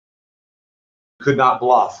could not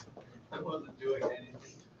bluff. I wasn't doing anything.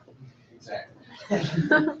 Exactly.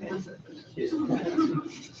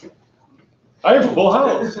 I have a full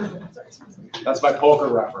house. That's my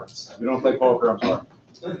poker reference. We don't play poker, I'm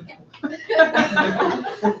sorry.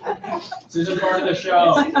 This is a part of the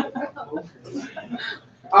show.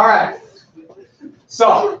 All right.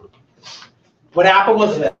 So, what happened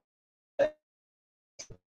was that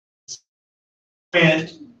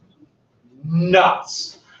went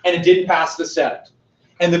nuts, and it didn't pass the Senate.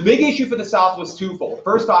 And the big issue for the South was twofold.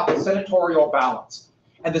 First off, the senatorial balance.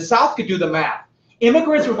 And the South could do the math.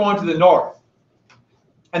 Immigrants were going to the North,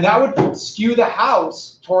 and that would skew the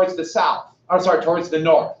House towards the South. I'm sorry, towards the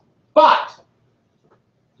North. But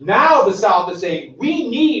now the South is saying, we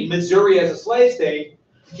need Missouri as a slave state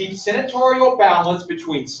to keep senatorial balance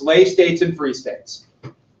between slave states and free states.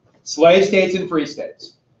 Slave states and free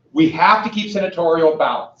states. We have to keep senatorial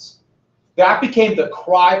balance. That became the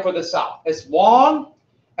cry for the South. As long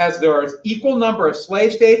as there is equal number of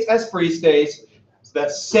slave states as free states, the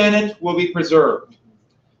Senate will be preserved.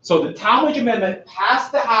 So the Talmadge Amendment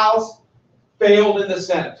passed the House, failed in the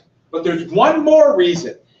Senate. But there's one more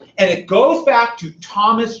reason, and it goes back to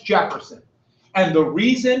Thomas Jefferson. And the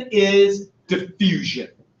reason is diffusion.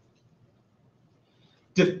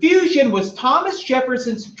 Diffusion was Thomas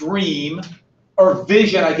Jefferson's dream, or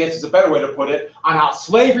vision, I guess is a better way to put it, on how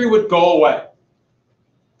slavery would go away.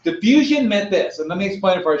 Diffusion meant this, and let me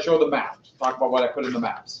explain it before I show the map. Talk about what I put in the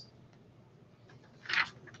maps.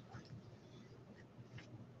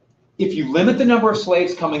 If you limit the number of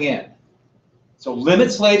slaves coming in, so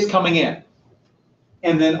limit slaves coming in,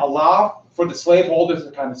 and then allow for the slaveholders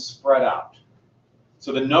to kind of spread out.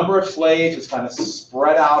 So the number of slaves is kind of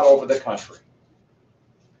spread out over the country.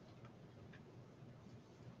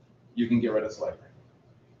 You can get rid of slavery.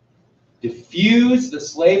 Diffuse the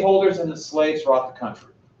slaveholders and the slaves throughout the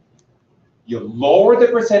country. You lower the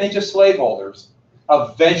percentage of slaveholders,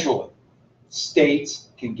 eventually states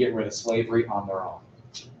can get rid of slavery on their own.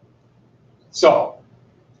 So,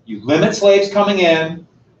 you limit slaves coming in,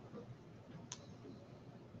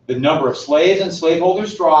 the number of slaves and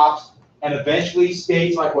slaveholders drops, and eventually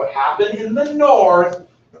states like what happened in the North,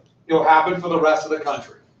 it'll happen for the rest of the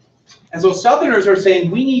country. And so Southerners are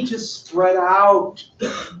saying we need to spread out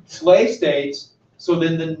slave states so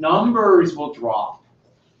then the numbers will drop.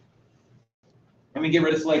 And we get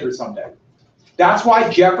rid of slavery someday. That's why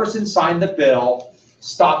Jefferson signed the bill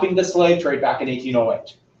stopping the slave trade back in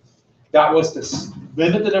 1808. That was to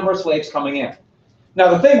limit the number of slaves coming in.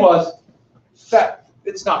 Now the thing was that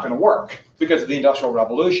it's not going to work because of the Industrial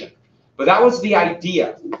Revolution. But that was the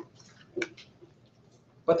idea.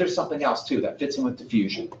 But there's something else too that fits in with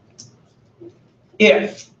diffusion.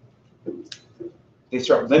 If they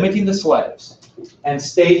start limiting the slaves, and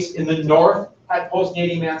states in the North had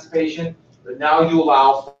post-natal emancipation, but now you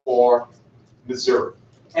allow for Missouri.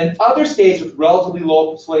 And other states with relatively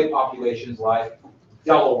low slave populations like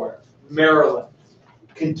Delaware, Maryland,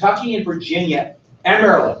 Kentucky and Virginia, and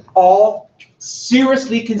Maryland, all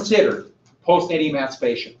seriously considered post-natal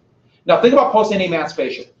emancipation. Now think about post-natal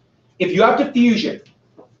emancipation. If you have diffusion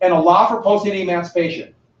and allow for post-natal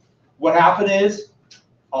emancipation, what happened is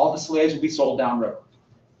all the slaves will be sold downriver.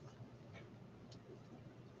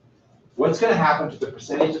 What's going to happen to the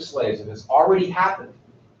percentage of slaves that has already happened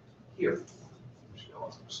here?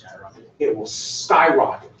 It will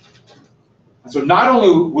skyrocket. And so not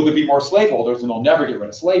only will there be more slaveholders and they'll never get rid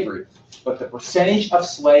of slavery, but the percentage of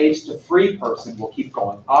slaves to free person will keep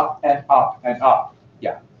going up and up and up.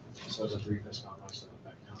 Yeah. So is the 3/5 compromise still in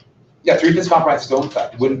effect now? Yeah, 3/5 compromise is still in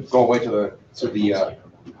effect. It wouldn't go away to the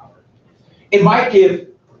it might give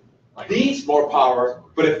these more power,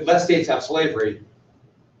 but if less states have slavery,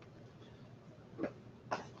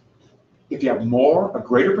 if you have a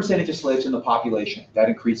greater percentage of slaves in the population, that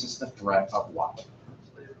increases the threat of what?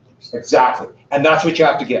 Exactly. And that's what you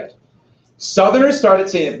have to get. Southerners started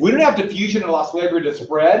saying, if we don't have diffusion and allow slavery to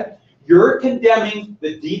spread, you're condemning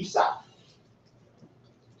the Deep South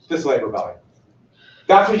to slave rebellion.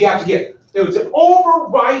 That's what you have to get. It was an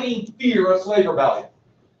overriding fear of slave rebellion.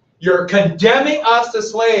 You're condemning us to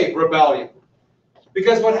slave rebellion.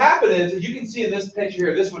 Because what happened is, as you can see in this picture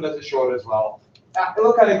here, this one doesn't show it as well. It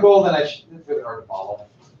looked kind of cool, then it's really hard to follow.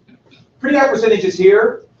 Pretty high percentages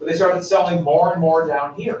here, but they started selling more and more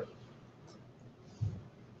down here.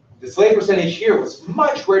 The slave percentage here was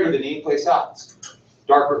much greater than any place else.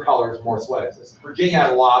 Darker colors, more slaves. Virginia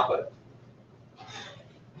had a lot, but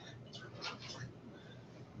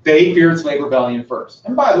they feared slave rebellion first.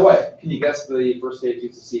 And by the way, can you guess the first state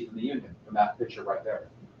to secede from the Union from that picture right there?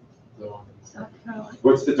 South Carolina.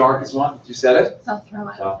 What's the darkest one? You said it? South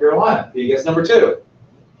Carolina. South Carolina. Can you guess number 2?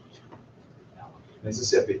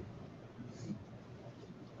 Mississippi.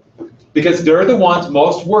 Because they're the ones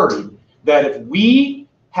most worried that if we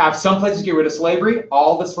have some place to get rid of slavery,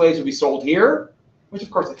 all the slaves will be sold here, which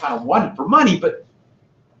of course they kind of wanted for money, but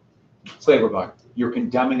slave rebellion. You're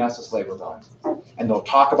condemning us to slave rebellion. And they'll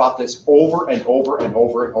talk about this over and over and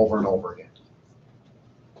over and over and over again.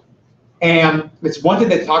 And it's one thing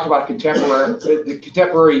they talk about contemporary, the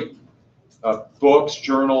contemporary books,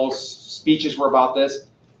 journals, speeches were about this.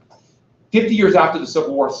 50 years after the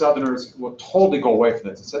Civil War, Southerners will totally go away from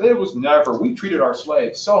this and said, it was never, we treated our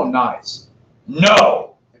slaves so nice.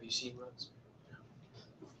 No! Have you seen Rhodes?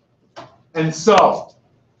 And so,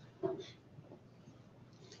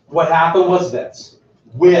 what happened was this.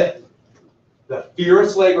 With the fear of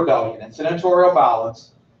slave rebellion and senatorial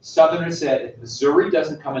balance, Southerners said, if Missouri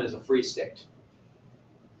doesn't come in as a free state,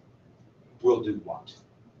 we'll do what?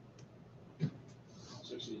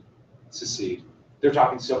 Secede. They're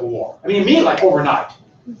talking Civil War. I mean, like overnight.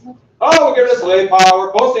 Oh, we'll get rid of slave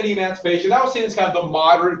power, post-Indian emancipation. That was seen as kind of the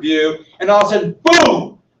moderate view. And all of a sudden,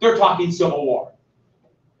 boom, they're talking Civil War.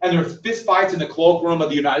 And there's fist fights in the cloakroom of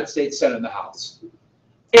the United States Senate and the House.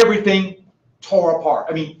 Everything tore apart.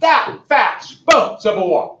 I mean, that fast, boom, Civil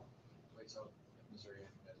War. Wait, so if Missouri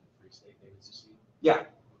had been a free state, they would secede? Yeah.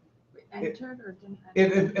 Entered or didn't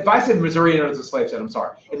enter? If I said Missouri enters as a slave state, I'm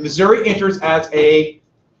sorry. If Missouri enters as a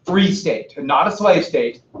free state and not a slave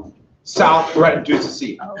state, South threatened to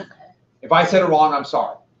secede. Oh, okay. If I said it wrong, I'm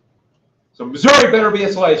sorry. So Missouri better be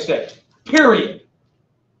a slave state, period.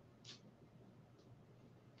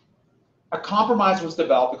 A compromise was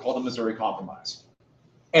developed called the Missouri Compromise.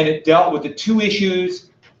 And it dealt with the two issues.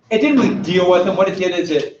 It didn't really deal with them. What it did is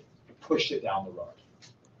it pushed it down the road.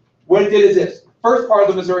 What it did is this. First part of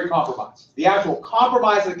the Missouri Compromise. The actual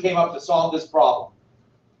compromise that came up to solve this problem.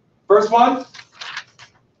 First one,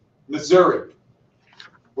 Missouri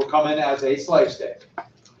will come in as a slave state.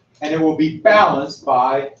 And it will be balanced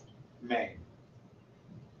by Maine.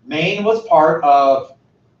 Maine was part of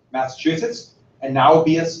Massachusetts, and now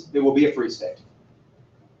it will be a free state.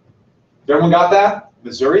 Everyone got that?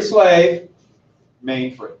 Missouri slave,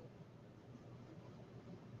 Maine free.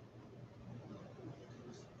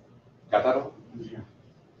 Got that all? Yeah.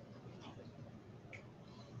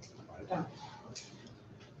 Write it down.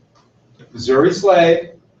 Missouri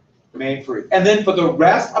slave, Maine free. And then for the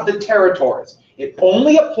rest of the territories, it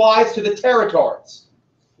only applies to the territories.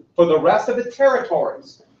 For the rest of the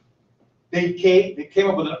territories, they came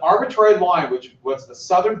up with an arbitrary line, which was the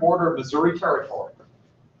southern border of Missouri Territory.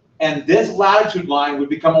 And this latitude line would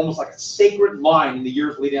become almost like a sacred line in the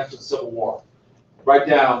years leading up to the Civil War. Write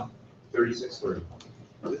down 3630.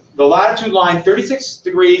 The latitude line, 36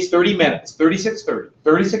 degrees, 30 minutes, 3630,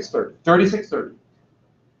 3630, 3630.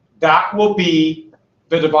 That will be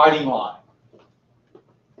the dividing line.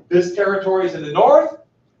 This territory is in the north,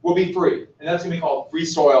 will be free. And that's going to be called free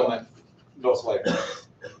soil and no slavery.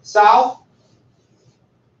 South,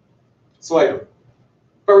 slavery.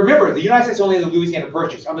 But remember, the United States only had the Louisiana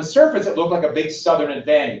Purchase. On the surface, it looked like a big southern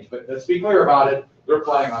advantage. But let's be clear about it. They're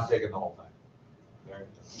planning on taking the whole thing.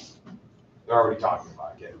 They're already talking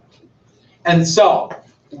about it. And so,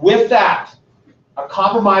 with that, a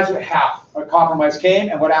compromise would happen. A compromise came,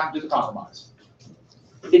 and what happened to the compromise?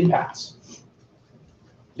 It didn't pass.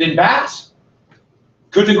 Didn't pass.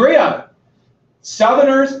 Couldn't agree on it.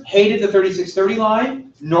 Southerners hated the 3630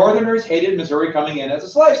 line. Northerners hated Missouri coming in as a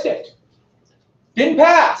slave state. Didn't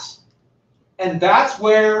pass. And that's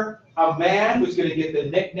where a man who's going to get the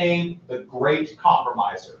nickname the Great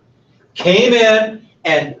Compromiser came in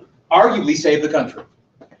and arguably saved the country.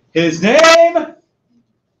 His name,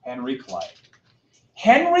 Henry Clay.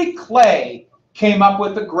 Henry Clay came up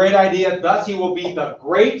with the great idea, thus he will be the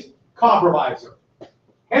Great Compromiser.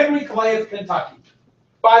 Henry Clay of Kentucky.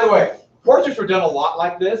 By the way, portraits were done a lot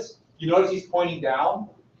like this. You notice he's pointing down.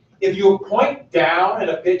 If you point down in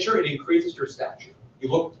a picture, it increases your stature. You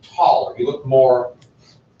look taller. You look more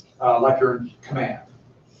like you're in command.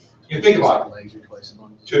 You think about it. Legs replace them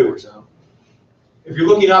on the Two. torso. If you're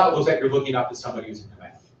looking up, it looks like you're looking up to somebody who's in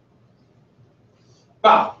command.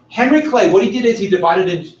 But Henry Clay, what he did is he divided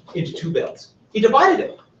it into two bills. He divided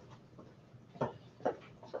it.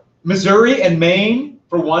 Missouri and Maine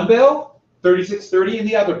for one bill, 3630 in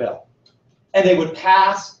the other bill. And they would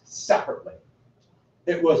pass separately.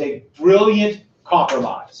 It was a brilliant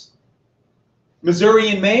compromise. Missouri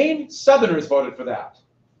and Maine, Southerners voted for that.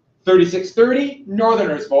 3630,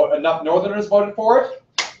 enough Northerners voted for it.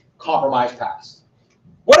 Compromise passed.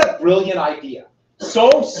 What a brilliant idea.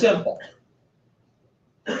 So simple.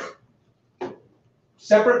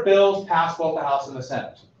 Separate bills passed both the House and the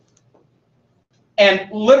Senate.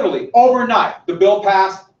 And literally, overnight, the bill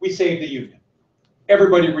passed, we saved the Union.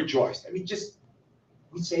 everybody rejoiced. I mean,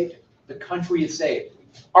 we saved it. The country is saved.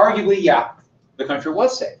 Arguably, yeah, the country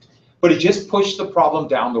was saved, but it just pushed the problem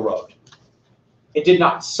down the road. It did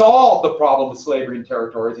not solve the problem of slavery in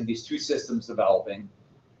territories and these two systems developing.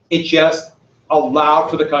 It just allowed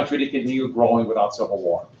for the country to continue growing without civil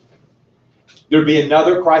war. There'd be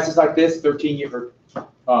another crisis like this 13 years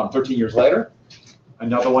later,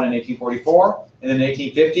 another one in 1844, and then in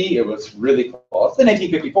 1850, it was really close. Then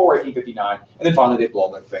 1854, 1859, and then finally they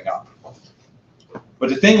blow the thing up. But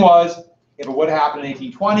the thing was, if it would have happened in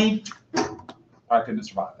 1820, I couldn't have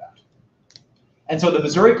survived that. And so the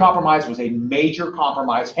Missouri Compromise was a major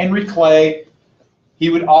compromise. Henry Clay, he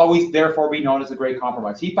would always therefore be known as the Great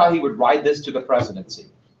Compromise. He thought he would ride this to the presidency.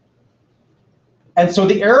 And so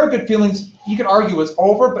the era of good feelings, you could argue, was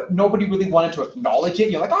over, but nobody really wanted to acknowledge it.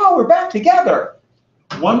 You're like, oh, we're back together.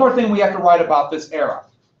 One more thing we have to write about this era.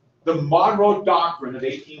 The Monroe Doctrine of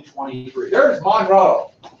 1823. There's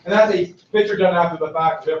Monroe. And that's a picture done after the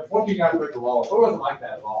fact. What do you guys think below? It wasn't like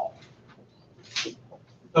that at all.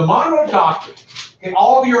 The Monroe Doctrine. Okay,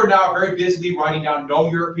 all of you are now very busily writing down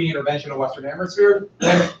no European intervention in the Western Hemisphere.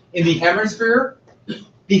 And in the hemisphere,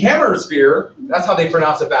 that's how they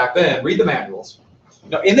pronounced it back then. Read the manuals.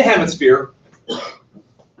 Now, in the hemisphere,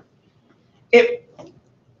 it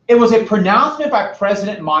was a pronouncement by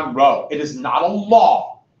President Monroe. It is not a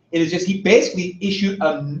law. It is just, he basically issued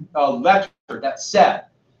a letter that said,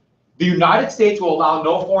 the United States will allow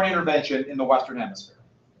no foreign intervention in the Western Hemisphere.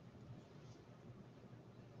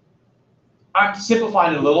 I'm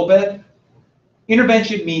simplifying it a little bit.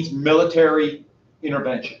 Intervention means military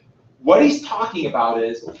intervention. What he's talking about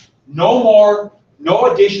is no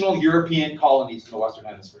additional European colonies in the Western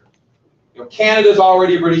Hemisphere. You know, Canada's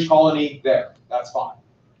already a British colony there. That's fine.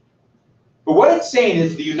 But what it's saying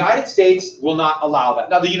is the United States will not allow that.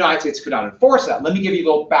 Now, the United States could not enforce that. Let me give you a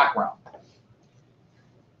little background.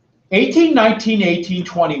 1819,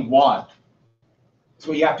 1821. That's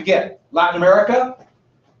what you have to get. Latin America,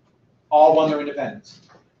 all won their independence.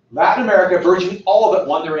 Latin America, virtually all of it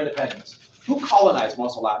won their independence. Who colonized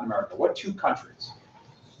most of Latin America? What two countries?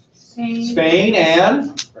 Spain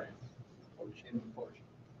and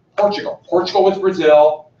Portugal. Portugal was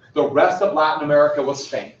Brazil. The rest of Latin America was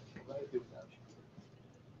Spain.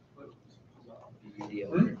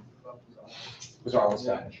 Pizarro was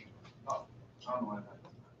Spanish.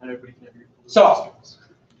 So,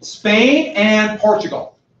 Spain and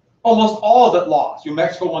Portugal, almost all of it lost. New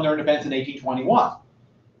Mexico won their independence in 1821.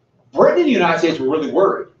 Britain and the United States were really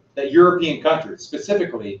worried that European countries,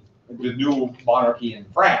 specifically the new monarchy in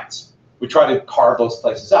France, would try to carve those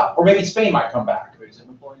places up. Or maybe Spain might come back.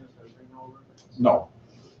 No,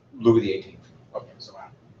 Louis XVIII. Okay, so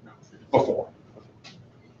before.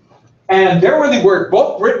 And they're really worried,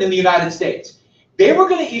 both Britain and the United States. They were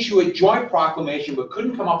going to issue a joint proclamation, but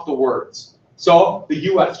couldn't come up with the words. So the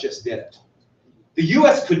U.S. just did it. The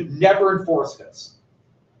U.S. could never enforce this.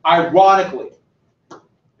 Ironically,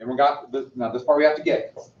 everyone got this, now this part we have to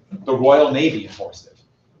get. The Royal Navy enforced it.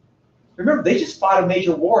 Remember, they just fought a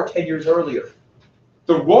major war 10 years earlier.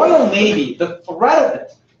 The Royal Navy, the threat of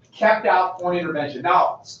it, kept out foreign intervention.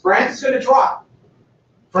 Now, France is going to try.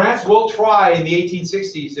 France will try in the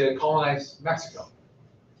 1860s to colonize Mexico.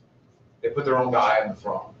 They put their own guy on the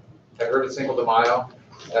throne. Have you heard of Cinco de Mayo?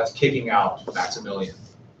 That's kicking out Maximilian,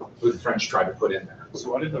 who the French tried to put in there.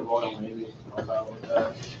 So what did the Royal Navy about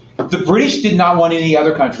that? The British did not want any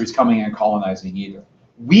other countries coming in and colonizing either.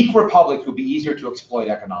 Weak republics would be easier to exploit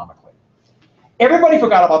economically. Everybody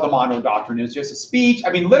forgot about the Monroe Doctrine. It was just a speech.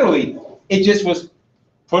 I mean, literally, it just was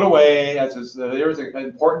put away. There was an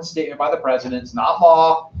important statement by the president. It's not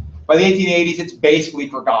law. By the 1880s, it's basically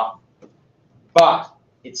forgotten. But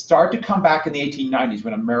it started to come back in the 1890s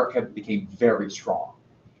when America became very strong.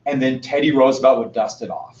 And then Teddy Roosevelt would dust it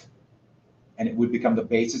off. And it would become the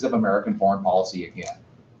basis of American foreign policy again.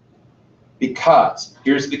 Because,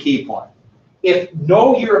 here's the key point. If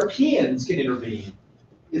no Europeans can intervene,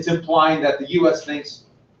 it's implying that the U.S. thinks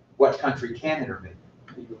what country can intervene?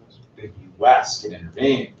 The U.S. can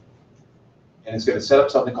intervene. And it's going to set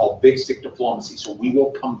up something called big stick diplomacy. So we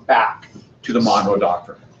will come back to the Monroe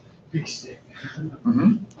Doctrine. Big stick.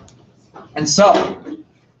 Mm-hmm. And so,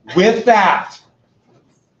 with that,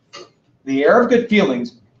 the era of good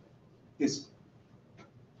feelings is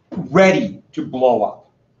ready to blow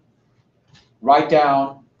up. Write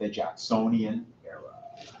down the Jacksonian era.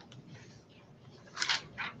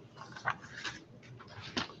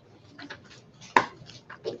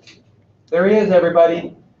 There he is,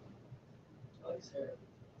 everybody.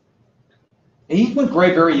 He went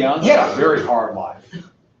gray very young. He had a very hard life.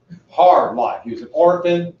 Hard life. He was an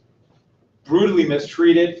orphan, brutally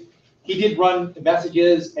mistreated. he did run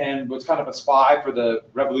messages and was kind of a spy for the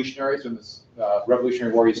revolutionaries when the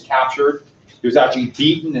Revolutionary War. He was captured. He was actually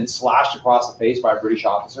beaten and slashed across the face by a British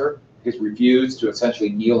officer because he refused to essentially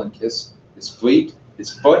kneel and kiss his foot.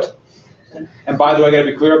 And by the way, I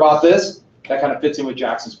gotta be clear about this. That kind of fits in with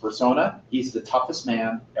Jackson's persona. He's the toughest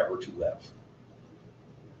man ever to live.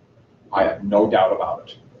 I have no doubt about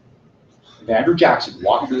it. If Andrew Jackson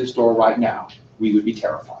walked through this door right now, we would be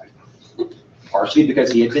terrified. Partially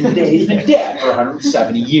because he had been dead for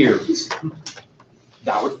 170 years.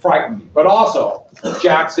 That would frighten me. But also,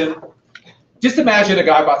 Jackson, just imagine a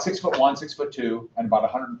guy about 6'1", 6'2", and about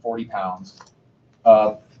 140 pounds.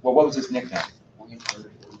 Well, what was his nickname?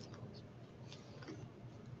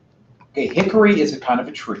 Okay, hickory is a kind of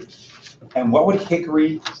a tree. And what would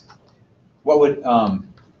hickory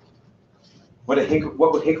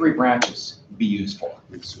branches be used for?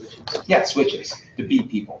 Yeah, switches, to beat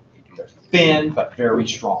people. They're thin, but very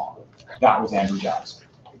strong. That was Andrew Jackson.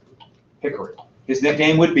 Hickory. His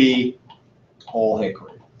nickname would be Old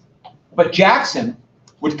Hickory. But Jackson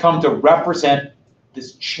would come to represent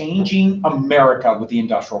this changing America with the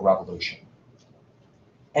Industrial Revolution.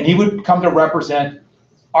 And he would come to represent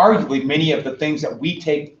arguably many of the things that we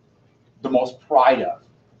take the most pride of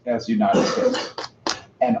as the United States.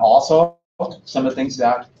 And also some of the things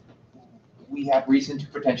that we have reason to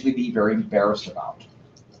potentially be very embarrassed about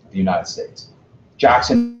the United States.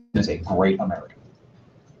 Jackson is a great American.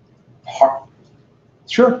 Hard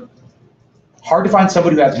to find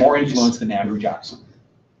somebody who has more influence than Andrew Jackson.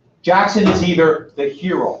 Jackson is either the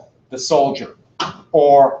hero, the soldier,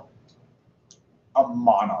 or a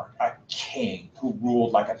monarch, a king who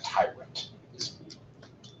ruled like a tyrant.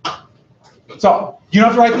 So you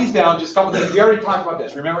don't have to write these down, just a couple things. We already talked about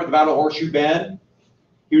this. Remember the Battle of Horseshoe Bend?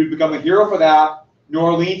 He would become a hero for that. New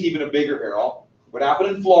Orleans, even a bigger hero. What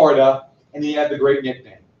happened in Florida, and then he had the great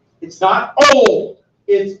nickname. It's not old,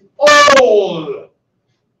 it's Old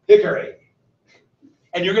Hickory.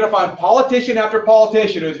 And you're going to find politician after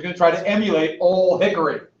politician who's going to try to emulate Old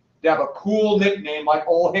Hickory. They have a cool nickname like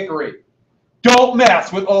Old Hickory. Don't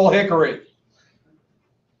mess with Old Hickory.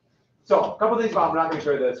 So, a couple things about, I'm not going to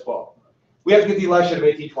show you this quote. We have to get the election of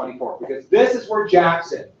 1824, because this is where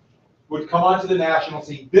Jackson would come onto the national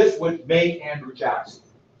scene. This would make Andrew Jackson.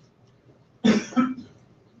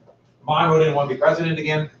 Monroe didn't want to be president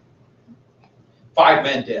again. 5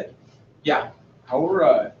 men did. Yeah. How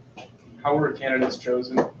were candidates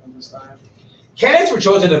chosen at this time? Candidates were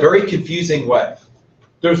chosen in a very confusing way.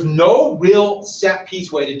 There's no real set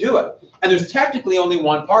piece way to do it. And there's technically only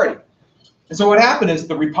one party. And so what happened is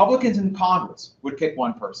the Republicans in Congress would pick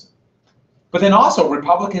one person. But then also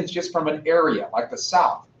Republicans just from an area, like the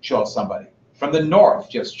South, chose somebody. From the North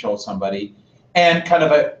just chose somebody. And kind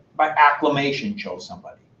of by acclamation chose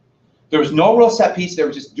somebody. There was no real set piece. They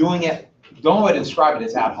were just doing it. The only way to describe it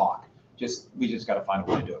is ad hoc. We just got to find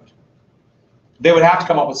a way to do it. They would have to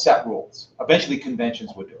come up with set rules. Eventually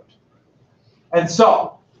conventions would do it. And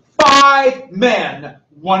so 5 men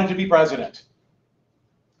wanted to be president.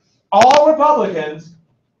 All Republicans,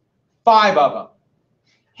 5 of them.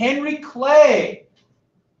 Henry Clay,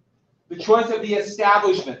 the choice of the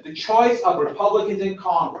establishment, the choice of Republicans in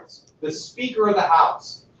Congress, the Speaker of the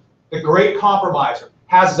House, the great compromiser,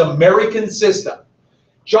 has his American system.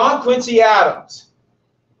 John Quincy Adams,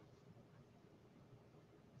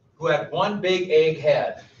 who had one big egg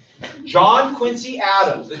head. John Quincy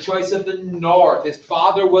Adams, the choice of the North. His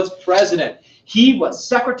father was president. He was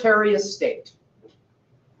Secretary of State.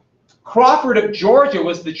 Crawford of Georgia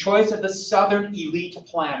was the choice of the Southern elite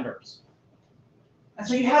planters. And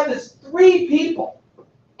so you had this 3 people.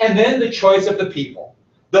 And then the choice of the people.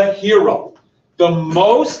 The hero. The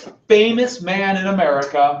most famous man in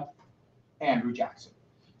America, Andrew Jackson.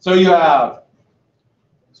 So you have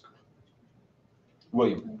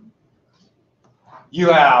William. You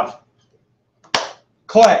have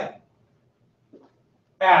Clay,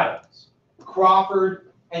 Adams,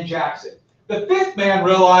 Crawford, and Jackson. The 5th man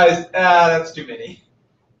realized, that's too many.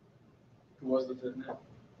 Who was the 5th man?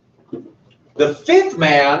 The 5th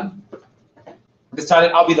man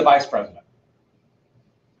decided, I'll be the vice president.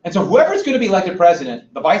 And so whoever's going to be elected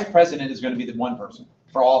president, the vice president is going to be the one person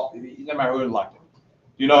for all, no matter who elected.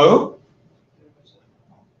 Do you know who?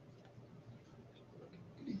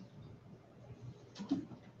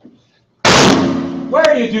 Why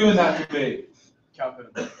are you doing that to me? Calhoun.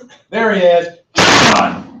 There he is.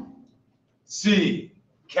 John C.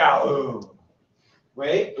 Calhoun.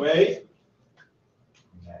 Wait.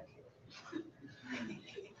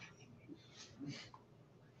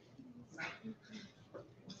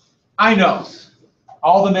 I know.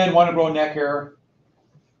 All the men want to grow neck hair.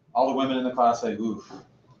 All the women in the class say, oof.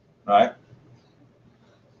 right?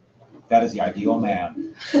 That is the ideal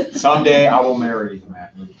man. Someday I will marry the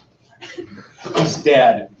man. He's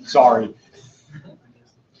dead. Sorry.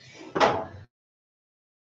 Now,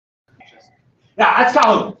 that's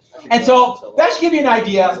Calhoun. And so that should give you an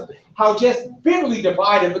idea how just bitterly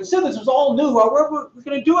divided, but still this was all new. What we're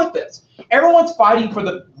going to do with this? Everyone's fighting for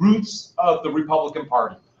the roots of the Republican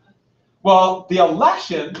Party. Well, the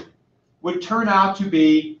election would turn out to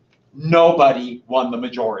be nobody won the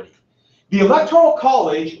majority. The Electoral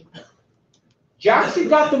College, Jackson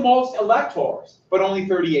got the most electors, but only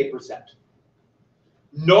 38%.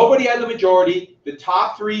 Nobody had the majority. The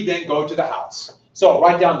top three then go to the House. So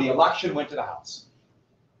write down the election went to the House.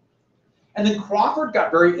 And then Crawford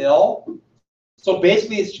got very ill. So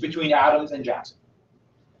basically it's between Adams and Jackson.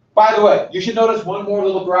 By the way, you should notice one more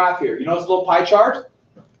little graph here. You notice a little pie chart?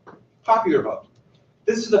 Popular vote.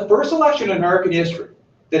 This is the first election in American history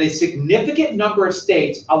that a significant number of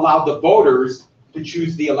states allowed the voters to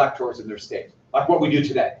choose the electors in their state, like what we do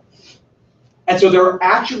today. And so there are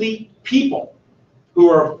actually people who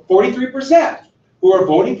are 43% who are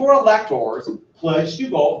voting for electors pledged to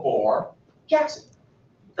vote for Jackson.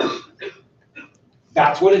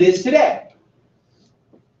 That's what it is today.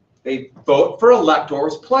 They vote for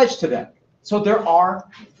electors pledged to them. So there are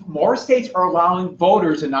more states are allowing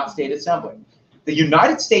voters in that state assembly. The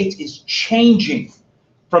United States is changing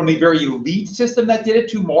from the very elite system that did it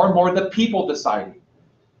to more and more the people deciding.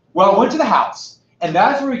 Well, it went to the House, and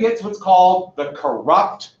that's where we get to what's called the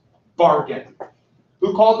corrupt bargain.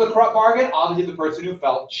 Who called the corrupt bargain? Obviously the person who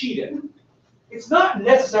felt cheated. It's not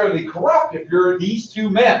necessarily corrupt if you're these two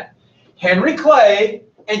men, Henry Clay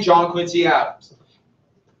and John Quincy Adams.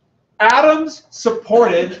 Adams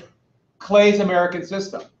supported Clay's American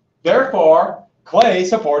system. Therefore, Clay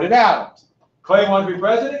supported Adams. Clay wanted to be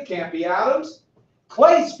president, can't be Adams.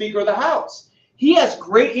 Clay's Speaker of the House. He has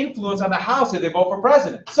great influence on the House if they vote for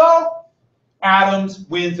president. So, Adams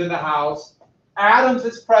wins in the House. Adams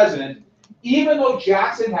is president, even though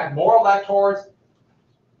Jackson had more electors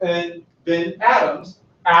than Adams.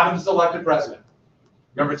 Adams is elected president.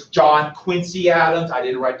 Remember, it's John Quincy Adams. I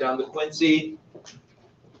didn't write down the Quincy.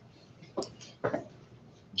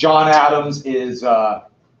 John Adams is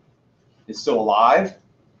still alive.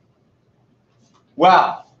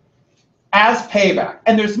 Well, as payback,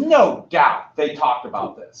 and there's no doubt they talked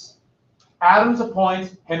about this, Adams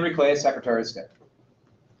appoints Henry Clay as Secretary of State.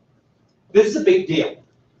 This is a big deal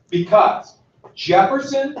because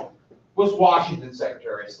Jefferson was Washington's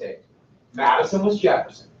Secretary of State. Madison was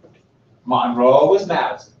Jefferson. Monroe was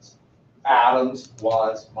Madison's. Adams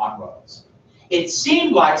was Monroe's. It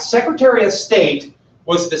seemed like Secretary of State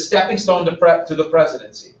was the stepping stone to the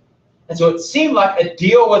presidency. And so it seemed like a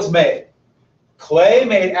deal was made. Clay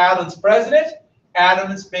made Adams president,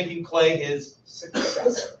 Adams making Clay his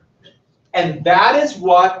successor. And that is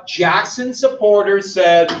what Jackson supporters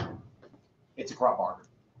said, it's a corrupt bargain.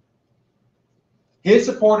 His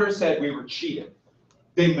supporters said we were cheated.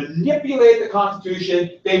 They manipulated the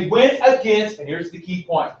Constitution. They went against, and here's the key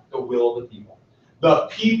point, the will of the people. The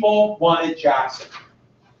people wanted Jackson.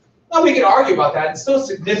 Now we can argue about that, and still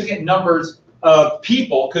significant numbers of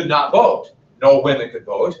people could not vote. No women could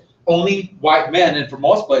vote. Only white men, and for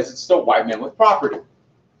most places, still white men with property.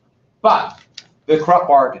 But the corrupt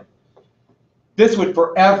bargain. This would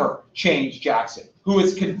forever change Jackson, who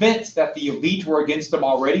is convinced that the elite were against him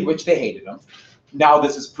already, which they hated him. Now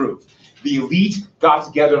this is proof. The elite got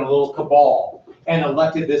together in a little cabal and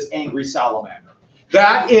elected this angry salamander.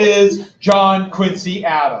 That is John Quincy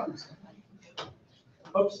Adams.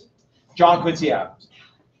 Oops. John Quincy Adams.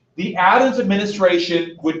 The Adams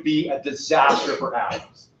administration would be a disaster for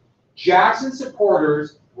Adams. Jackson's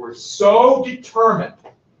supporters were so determined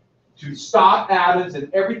to stop Adams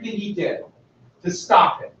and everything he did, to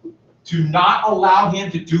stop him, to not allow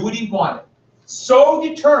him to do what he wanted. So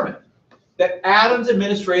determined that Adams'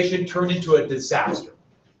 administration turned into a disaster.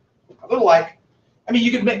 A little like, I mean,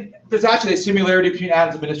 you could make, there's actually a similarity between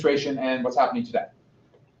Adams' administration and what's happening today.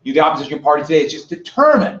 The opposition party today is just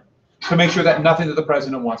determined to make sure that nothing that the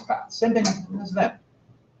president wants passed. Same thing as them.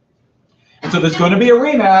 And so there's going to be a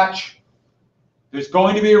rematch. There's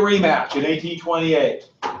going to be a rematch in 1828.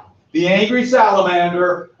 The angry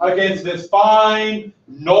salamander against this fine,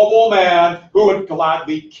 noble man who would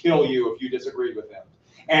gladly kill you if you disagreed with him,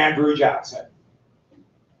 Andrew Jackson.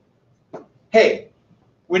 Hey,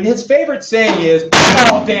 when his favorite saying is,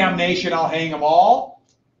 "Oh, damnation, I'll hang them all,"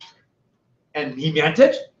 and he meant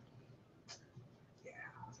it,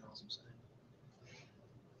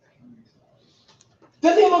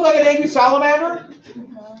 doesn't he look like an angry salamander?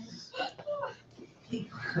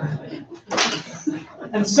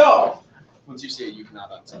 And so, Once you say it, you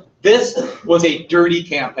cannot unsay. This was a dirty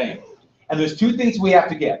campaign. And there's two things we have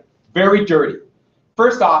to get. Very dirty.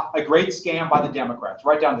 First off, a great scam by the Democrats.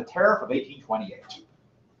 Write down the tariff of 1828.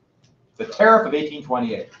 The tariff of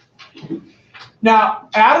 1828. Now,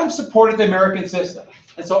 Adams supported the American system.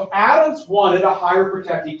 And so Adams wanted a higher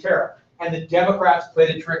protective tariff. And the Democrats played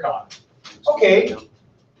a trick on it. Okay, do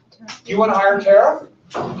you want a higher tariff?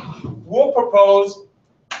 We'll propose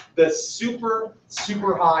the super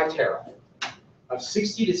high tariff of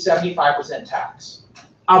 60 to 75% tax.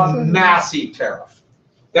 A massive tariff.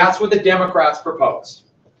 That's what the Democrats proposed.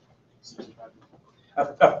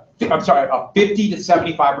 I'm sorry, a 50 to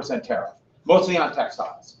 75% tariff, mostly on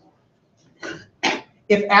textiles.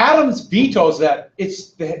 If Adams vetoes that,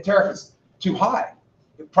 the tariff is too high.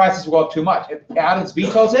 The prices will go up too much. If Adams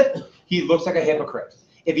vetoes it, he looks like a hypocrite.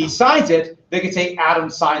 If he signs it, they could say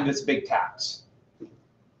Adams signed this big tax,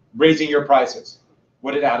 raising your prices.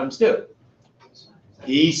 What did Adams do?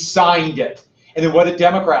 He signed it. And then what did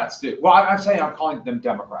Democrats do? Well, I'm calling them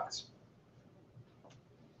Democrats.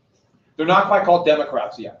 They're not quite called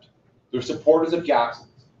Democrats yet. They're supporters of Jackson,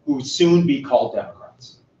 who will soon be called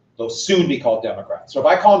Democrats. They'll soon be called Democrats. So if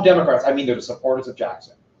I call them Democrats, I mean they're the supporters of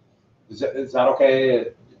Jackson. Is that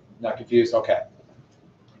okay? Not confused? Okay.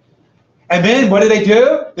 And then what did they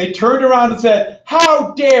do? They turned around and said,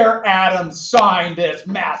 how dare Adams sign this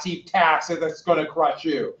massive tax that's going to crush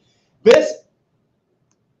you? This,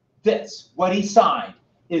 what he signed,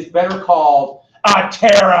 is better called a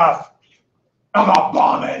tariff of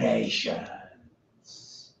abominations.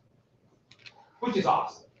 Which is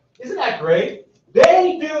awesome. Isn't that great?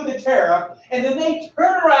 They do the tariff, and then they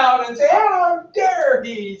turn around and say, how dare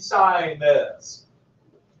he sign this?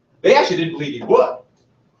 They actually didn't believe he would.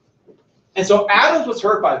 And so Adams was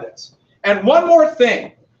hurt by this. And one more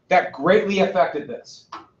thing that greatly affected this.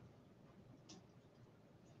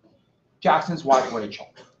 Jackson's wife, Rachel.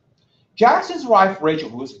 Jackson's wife, Rachel,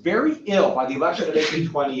 who was very ill by the election of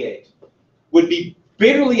 1828, would be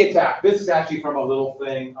bitterly attacked. This is actually from a little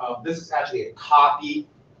thing. This is actually a copy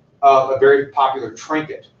of a very popular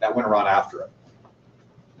trinket that went around after it.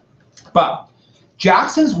 But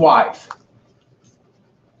Jackson's wife,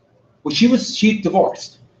 well, she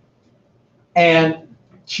divorced. And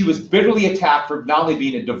she was bitterly attacked for not only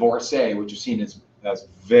being a divorcee, which is seen as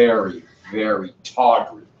very, very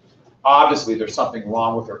tawdry. Obviously, there's something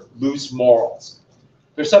wrong with her, loose morals.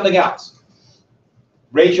 There's something else.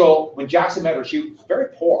 Rachel, when Jackson met her, she was very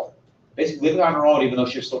poor, basically living on her own, even though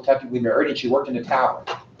she was still technically married, and she worked in a tavern.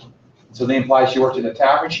 So they imply she worked in a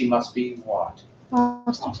tavern, she must be what?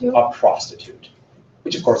 Prostitute. A prostitute,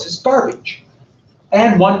 which of course is garbage.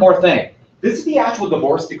 And one more thing. This is the actual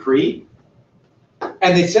divorce decree,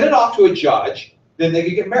 and they sent it off to a judge, then they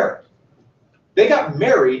could get married. They got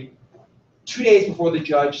married 2 days before the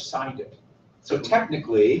judge signed it. So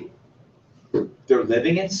technically, they're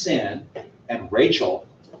living in sin, and Rachel,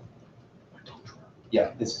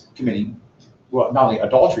 is committing, well, not only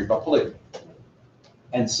adultery, but polygamy.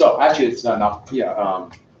 And so, actually, it's not enough, the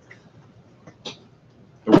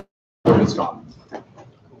word is gone.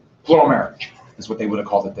 Plural marriage is what they would have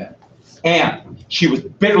called it then. And she was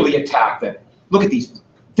bitterly attacked then. Look at these.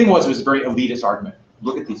 Thing was, it was a very elitist argument.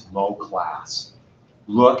 Look at these low class.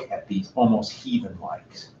 Look at these almost heathen-like.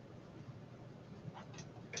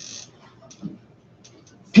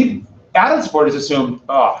 Adams supporters assumed,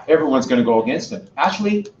 everyone's going to go against him.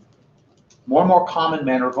 Actually, more and more common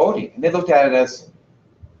men are voting. And they looked at it as,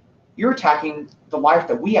 you're attacking the life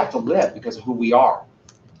that we have to live because of who we are.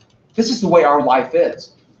 This is the way our life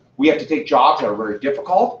is. We have to take jobs that are very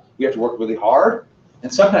difficult. We have to work really hard.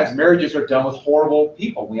 And sometimes marriages are done with horrible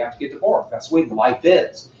people. We have to get divorced. That's the way life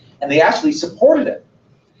is. And they actually supported it.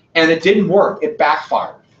 And it didn't work. It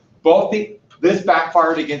backfired. This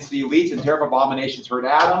backfired against the elites, and tariff abominations hurt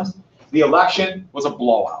Adams. The election was a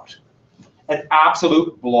blowout. An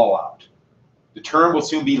absolute blowout. The term will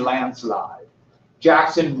soon be landslide.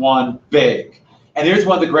 Jackson won big. And here's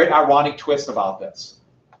one of the great ironic twists about this.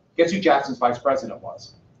 Guess who Jackson's vice president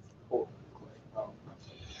was?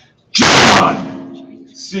 John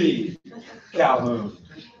C. Calhoun.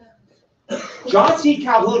 John C.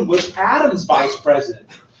 Calhoun was Adams' vice president.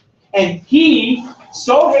 And he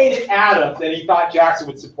so hated Adams that he thought Jackson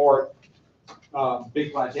would support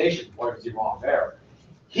big plantation. Boy, was he wrong there.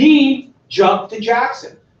 He jumped to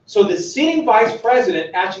Jackson. So the sitting vice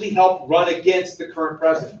president actually helped run against the current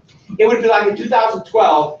president. It would be like in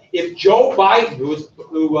 2012 if Joe Biden,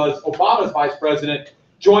 who was Obama's vice president,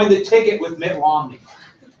 joined the ticket with Mitt Romney.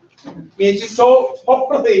 I mean, it's just so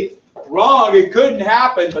totally wrong. It couldn't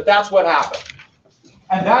happen, but that's what happened.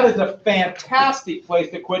 And that is a fantastic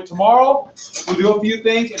place to quit. Tomorrow, we'll do a few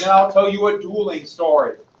things, and then I'll tell you a dueling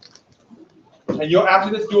story. And you'll,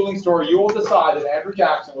 after this dueling story, you will decide that Andrew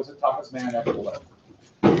Jackson was the toughest man ever to live.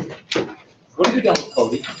 What have you done with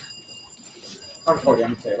Cody? I'm Cody,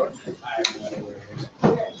 I'm Taylor. I have no idea where it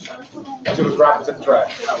is. She was wrapped in the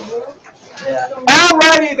trash. Yeah.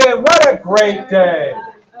 Alrighty then, what a great day.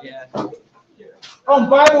 Yeah. Oh, and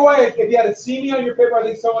by the way, if you had to see me on your paper, I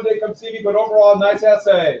think someone did come see me, but overall, nice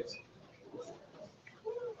essays.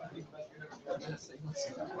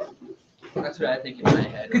 That's what I think in my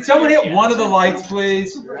head. Could someone hit one of the lights,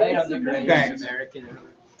 please? Right on the greatest Thanks. American.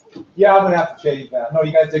 Yeah, I'm gonna have to change that. No,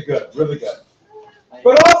 you guys did good, really good.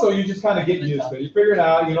 But also, you just kind of get used to it. You figure it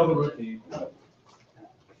out, you know the routine.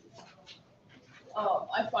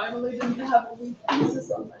 I finally didn't have a weak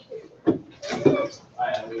thesis on my paper.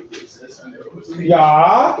 I have a thesis and it was.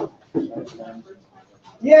 Yeah?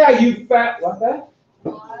 Yeah, you fat, what that?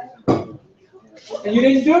 And you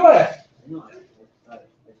didn't do it.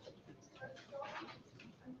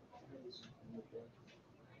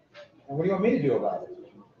 And what do you want me to do about it?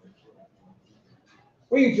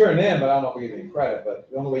 Well, you can turn it in, but I don't know if we give you credit,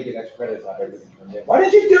 but the only way you get extra credit is not everything turned in. Why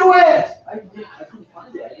did you do it? I couldn't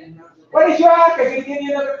find it. I didn't have it. Why did you ask? I could give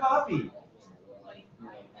you another copy.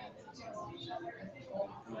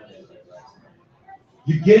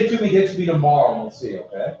 You get it to me tomorrow, and we'll see,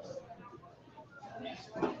 okay?